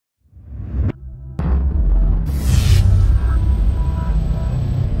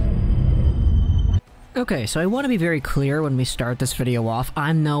Okay, so I want to be very clear when we start this video off.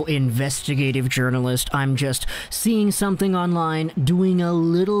 I'm no investigative journalist. I'm just seeing something online, doing a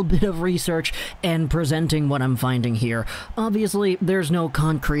little bit of research, and presenting what I'm finding here. Obviously, there's no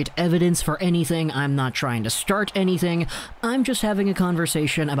concrete evidence for anything. I'm not trying to start anything. I'm just having a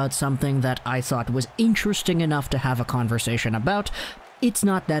conversation about something that I thought was interesting enough to have a conversation about. It's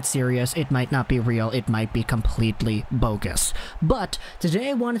not that serious, it might not be real, it might be completely bogus. But today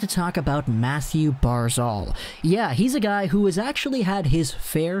I wanted to talk about Mathew Barzal. Yeah, he's a guy who has actually had his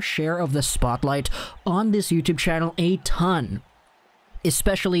fair share of the spotlight on this YouTube channel a ton.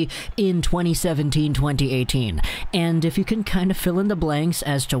 Especially in 2017-2018. And if you can kind of fill in the blanks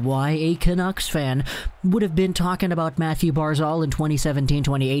as to why a Canucks fan would have been talking about Mathew Barzal in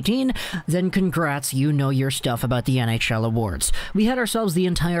 2017-2018, then congrats, you know your stuff about the NHL awards. We had ourselves the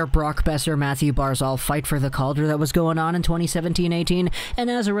entire Brock Boeser-Mathew Barzal fight for the Calder that was going on in 2017-18,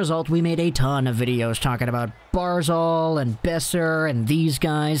 and as a result we made a ton of videos talking about Barzal and Boeser and these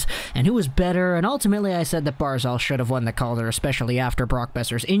guys, and who was better, and ultimately I said that Barzal should have won the Calder, especially after Brock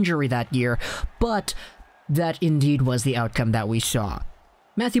Boeser's injury that year, but that indeed was the outcome that we saw.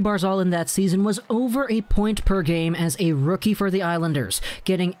 Mathew Barzal in that season was over a point per game as a rookie for the Islanders,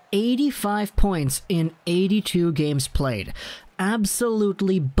 getting 85 points in 82 games played.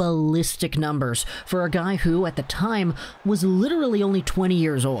 Absolutely ballistic numbers for a guy who, at the time, was literally only 20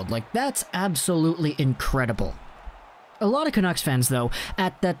 years old. Like, that's absolutely incredible. A lot of Canucks fans, though,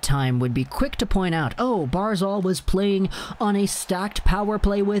 at that time would be quick to point out, oh, Barzal was playing on a stacked power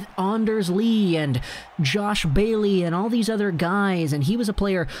play with Anders Lee and Josh Bailey and all these other guys, and he was a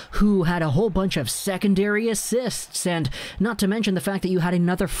player who had a whole bunch of secondary assists, and not to mention the fact that you had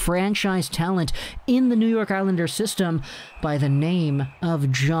another franchise talent in the New York Islanders system by the name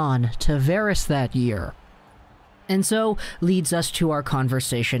of John Tavares that year. And so leads us to our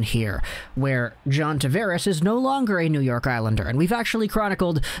conversation here, where John Tavares is no longer a New York Islander, and we've actually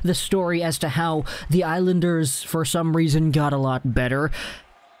chronicled the story as to how the Islanders, for some reason, got a lot better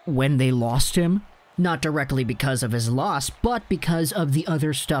when they lost him. Not directly because of his loss, but because of the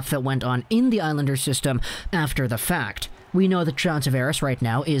other stuff that went on in the Islanders system after the fact. We know that John Tavares right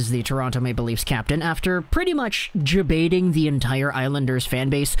now is the Toronto Maple Leafs captain after pretty much debating the entire Islanders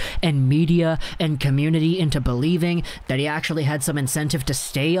fanbase and media and community into believing that he actually had some incentive to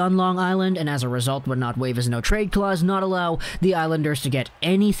stay on Long Island and as a result would not waive his no-trade clause, not allow the Islanders to get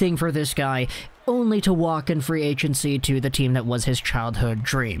anything for this guy, only to walk in free agency to the team that was his childhood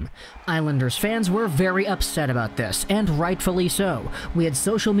dream. Islanders fans were very upset about this, and rightfully so. We had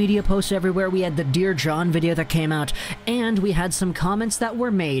social media posts everywhere, we had the Dear John video that came out, and we had some comments that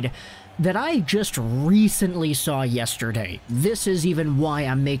were made that I just recently saw yesterday. This is even why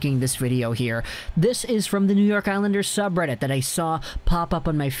I'm making this video here. This is from the New York Islanders subreddit that I saw pop up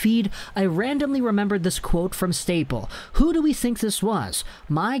on my feed. I randomly remembered this quote from Staple. Who do we think this was?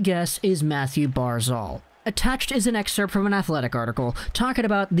 My guess is Mathew Barzal. Attached is an excerpt from an Athletic article talking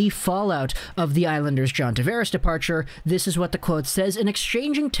about the fallout of the Islanders' John Tavares departure. This is what the quote says. In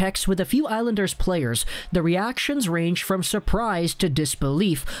exchanging texts with a few Islanders players, the reactions ranged from surprise to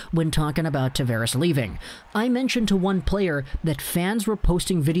disbelief when talking about Tavares leaving. I mentioned to one player that fans were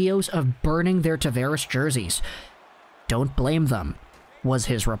posting videos of burning their Tavares jerseys. Don't blame them, was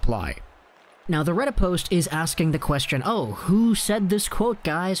his reply. Now, the Reddit post is asking the question, oh, who said this quote,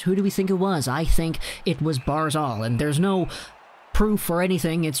 guys? Who do we think it was? I think it was Barzal, and there's no proof or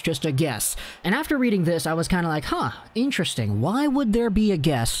anything, it's just a guess. And after reading this, I was kind of like, huh, interesting. Why would there be a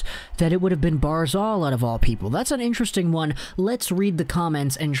guess that it would have been Barzal out of all people? That's an interesting one. Let's read the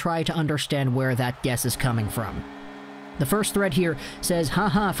comments and try to understand where that guess is coming from. The first thread here says,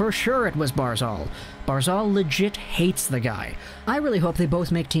 haha, for sure it was Barzal. Barzal legit hates the guy. I really hope they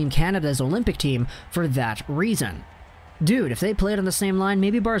both make Team Canada's Olympic team for that reason. Dude, if they played on the same line,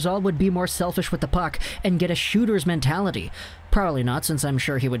 maybe Barzal would be more selfish with the puck and get a shooter's mentality. Probably not, since I'm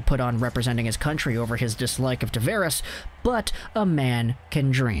sure he would put on representing his country over his dislike of Tavares, but a man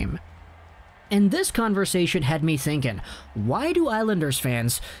can dream. And this conversation had me thinking, why do Islanders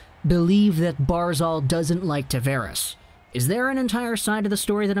fans believe that Barzal doesn't like Tavares? Is there an entire side of the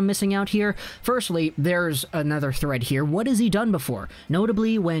story that I'm missing out here? Firstly, there's another thread here. What has he done before?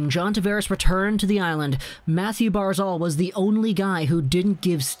 Notably, when John Tavares returned to the island, Mathew Barzal was the only guy who didn't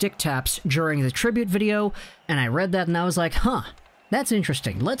give stick taps during the tribute video, and I read that and I was like, huh, that's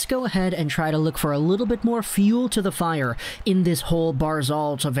interesting. Let's go ahead and try to look for a little bit more fuel to the fire in this whole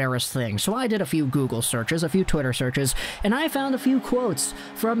Barzal-Tavares thing. So I did a few Google searches, a few Twitter searches, and I found a few quotes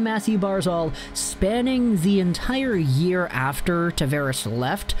from Mathew Barzal spanning the entire year after Tavares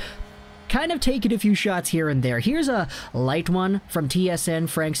left, kind of taken a few shots here and there. Here's a light one from TSN,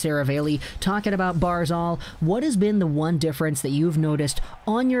 Frank Saravalli, talking about Barzal. What has been the one difference that you've noticed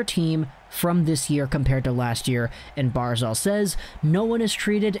on your team from this year compared to last year? And Barzal says, no one is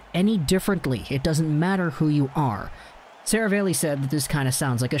treated any differently. It doesn't matter who you are. Saravalli said that this kind of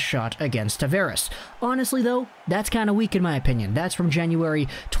sounds like a shot against Tavares. Honestly, though, that's kind of weak in my opinion. That's from January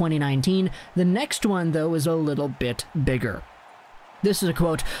 2019. The next one, though, is a little bit bigger. This is a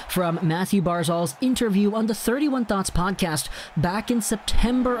quote from Mathew Barzal's interview on the 31 Thoughts podcast back in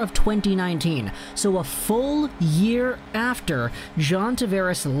September of 2019. So a full year after John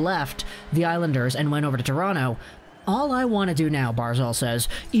Tavares left the Islanders and went over to Toronto. All I want to do now, Barzal says,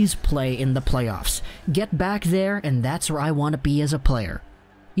 is play in the playoffs. Get back there, and that's where I want to be as a player.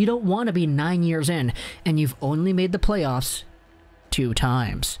 You don't want to be 9 years in, and you've only made the playoffs 2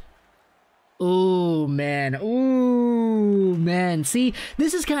 times. Ooh, man. Ooh, man. See,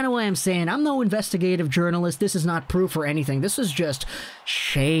 this is kind of why I'm saying I'm no investigative journalist. This is not proof or anything. This is just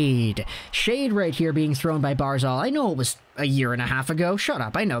shade. Shade right here being thrown by Barzal. I know it was a year and a half ago. Shut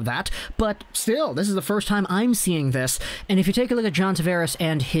up, I know that. But still, this is the first time I'm seeing this. And if you take a look at John Tavares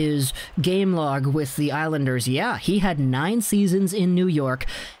and his game log with the Islanders, yeah, he had 9 seasons in New York.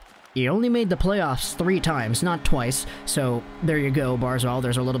 He only made the playoffs 3 times, not twice, so there you go, Barzal,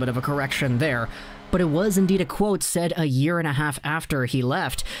 there's a little bit of a correction there. But it was indeed a quote said a year and a half after he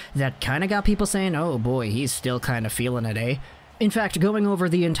left that kind of got people saying, oh boy, he's still kind of feeling it, eh? In fact, going over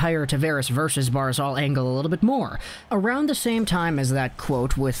the entire Tavares versus Barzal angle a little bit more, around the same time as that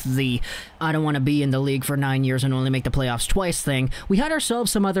quote with the I don't want to be in the league for 9 years and only make the playoffs twice thing, we had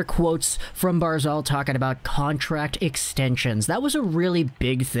ourselves some other quotes from Barzal talking about contract extensions. That was a really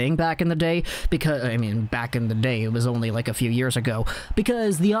big thing back in the day, because, I mean, back in the day, it was only like a few years ago,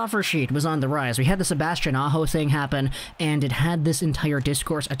 because the offer sheet was on the rise. We had the Sebastian Aho thing happen, and it had this entire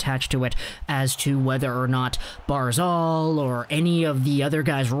discourse attached to it as to whether or not Barzal or any of the other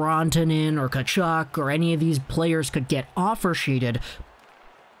guys, Rantanen or Tkachuk or any of these players could get offer sheeted.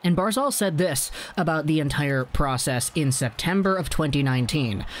 And Barzal said this about the entire process in September of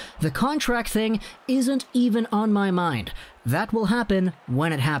 2019. The contract thing isn't even on my mind. That will happen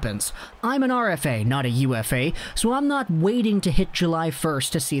when it happens. I'm an RFA, not a UFA, so I'm not waiting to hit July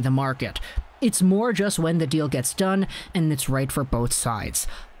 1st to see the market. It's more just when the deal gets done and it's right for both sides.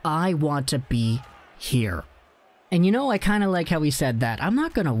 I want to be here. And you know, I kind of like how he said that. I'm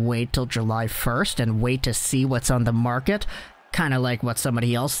not going to wait till July 1st and wait to see what's on the market. Kind of like what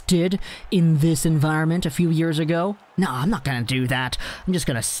somebody else did in this environment a few years ago. No, I'm not going to do that. I'm just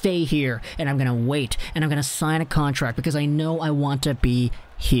going to stay here, and I'm going to wait, and I'm going to sign a contract because I know I want to be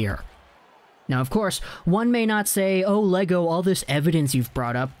here. Now, of course, one may not say, oh, Lego, all this evidence you've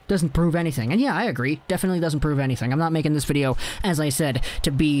brought up doesn't prove anything. And yeah, I agree. Definitely doesn't prove anything. I'm not making this video, as I said,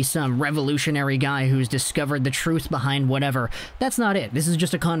 to be some revolutionary guy who's discovered the truth behind whatever. That's not it. This is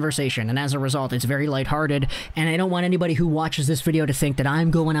just a conversation, and as a result, it's very lighthearted, and I don't want anybody who watches this video to think that I'm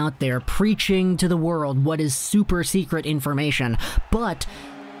going out there preaching to the world what is super secret information. But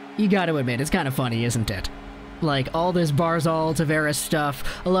you gotta admit, it's kind of funny, isn't it? Like, all this Barzal, Tavares stuff,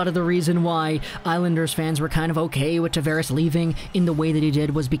 a lot of the reason why Islanders fans were kind of okay with Tavares leaving in the way that he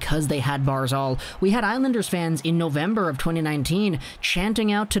did was because they had Barzal. We had Islanders fans in November of 2019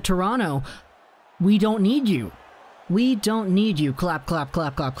 chanting out to Toronto, "We don't need you. We don't need you. Clap, clap,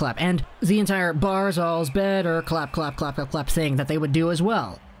 clap, clap, clap." And the entire Barzal's better clap, clap, clap, clap, clap thing that they would do as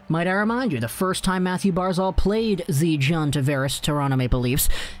well. Might I remind you, the first time Mathew Barzal played the John Tavares Toronto Maple Leafs,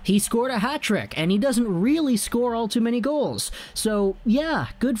 he scored a hat-trick, and he doesn't really score all too many goals. So, yeah,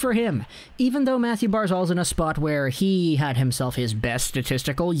 good for him. Even though Mathew Barzal's in a spot where he had himself his best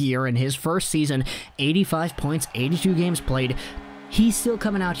statistical year in his first season, 85 points, 82 games played, he's still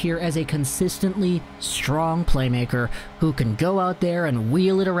coming out here as a consistently strong playmaker who can go out there and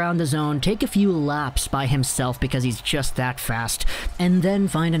wheel it around the zone, take a few laps by himself because he's just that fast, and then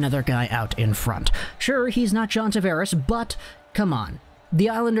find another guy out in front. Sure, he's not John Tavares, but come on. The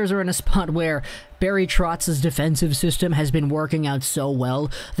Islanders are in a spot where Barry Trotz's defensive system has been working out so well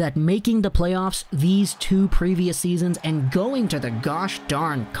that making the playoffs these 2 previous seasons and going to the gosh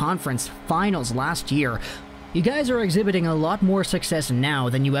darn conference finals last year, you guys are exhibiting a lot more success now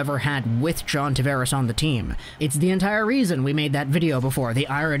than you ever had with John Tavares on the team. It's the entire reason we made that video before, the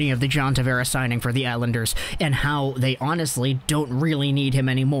irony of the John Tavares signing for the Islanders, and how they honestly don't really need him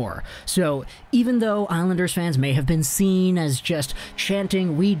anymore. So, even though Islanders fans may have been seen as just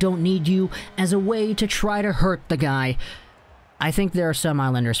chanting, "We don't need you," as a way to try to hurt the guy, I think there are some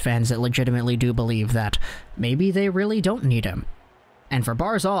Islanders fans that legitimately do believe that maybe they really don't need him. And for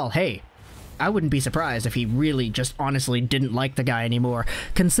Barzal, hey, I wouldn't be surprised if he really just honestly didn't like the guy anymore,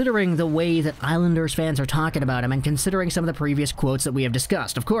 considering the way that Islanders fans are talking about him and considering some of the previous quotes that we have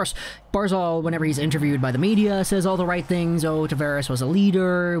discussed. Of course, Barzal, whenever he's interviewed by the media, says all the right things. Oh, Tavares was a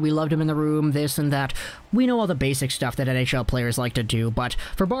leader, we loved him in the room, this and that. We know all the basic stuff that NHL players like to do, but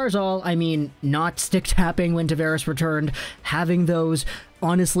for Barzal, I mean, not stick-tapping when Tavares returned, having those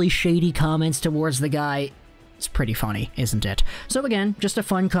honestly shady comments towards the guy, it's pretty funny, isn't it? So again, just a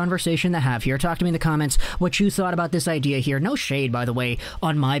fun conversation to have here. Talk to me in the comments what you thought about this idea here. No shade, by the way,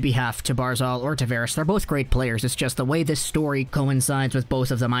 on my behalf to Barzal or Tavares. They're both great players. It's just the way this story coincides with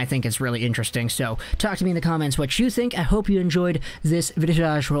both of them I think is really interesting. So talk to me in the comments what you think. I hope you enjoyed this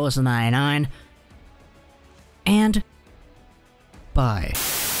video. Rolls 99. And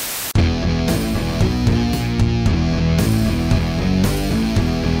bye.